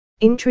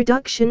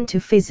Introduction to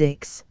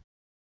Physics.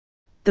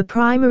 The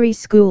primary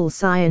school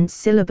science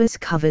syllabus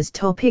covers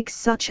topics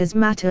such as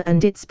matter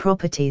and its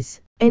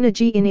properties,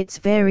 energy in its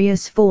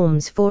various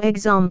forms, for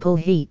example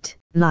heat,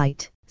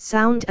 light,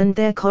 sound and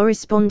their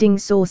corresponding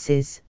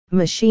sources,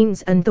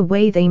 machines and the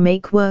way they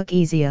make work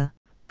easier,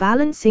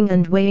 balancing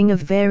and weighing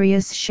of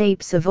various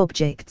shapes of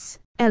objects,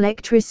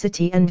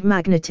 electricity and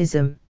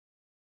magnetism.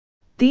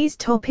 These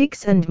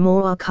topics and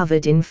more are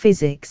covered in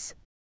physics.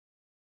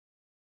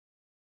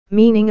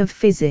 Meaning of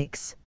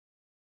physics.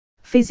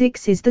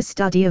 Physics is the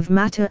study of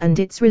matter and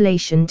its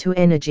relation to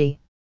energy.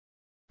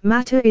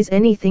 Matter is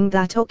anything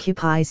that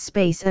occupies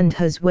space and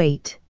has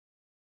weight.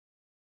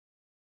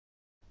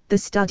 The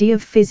study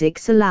of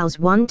physics allows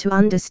one to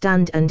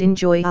understand and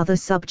enjoy other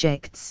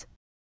subjects.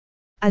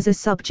 As a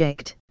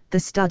subject, the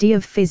study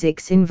of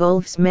physics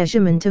involves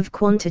measurement of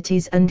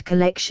quantities and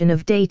collection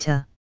of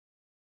data.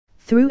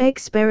 Through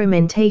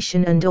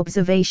experimentation and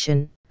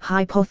observation,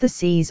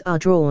 hypotheses are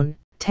drawn,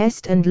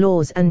 tests and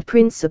laws and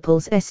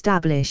principles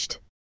established.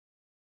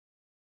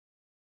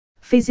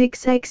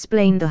 Physics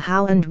explain the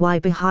how and why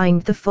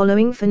behind the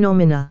following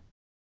phenomena: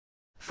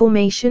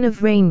 formation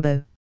of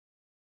rainbow,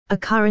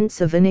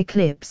 occurrence of an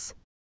eclipse,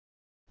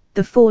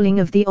 the falling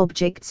of the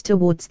objects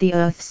towards the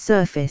Earth's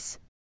surface,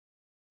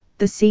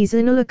 the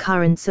seasonal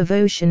occurrence of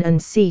ocean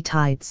and sea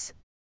tides,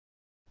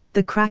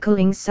 the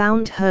crackling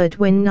sound heard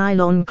when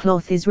nylon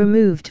cloth is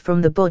removed from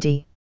the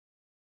body,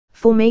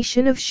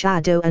 formation of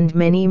shadow and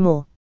many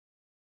more.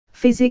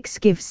 Physics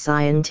gives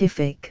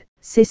scientific,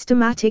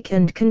 systematic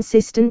and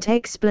consistent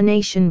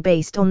explanation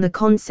based on the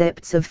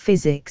concepts of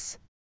physics.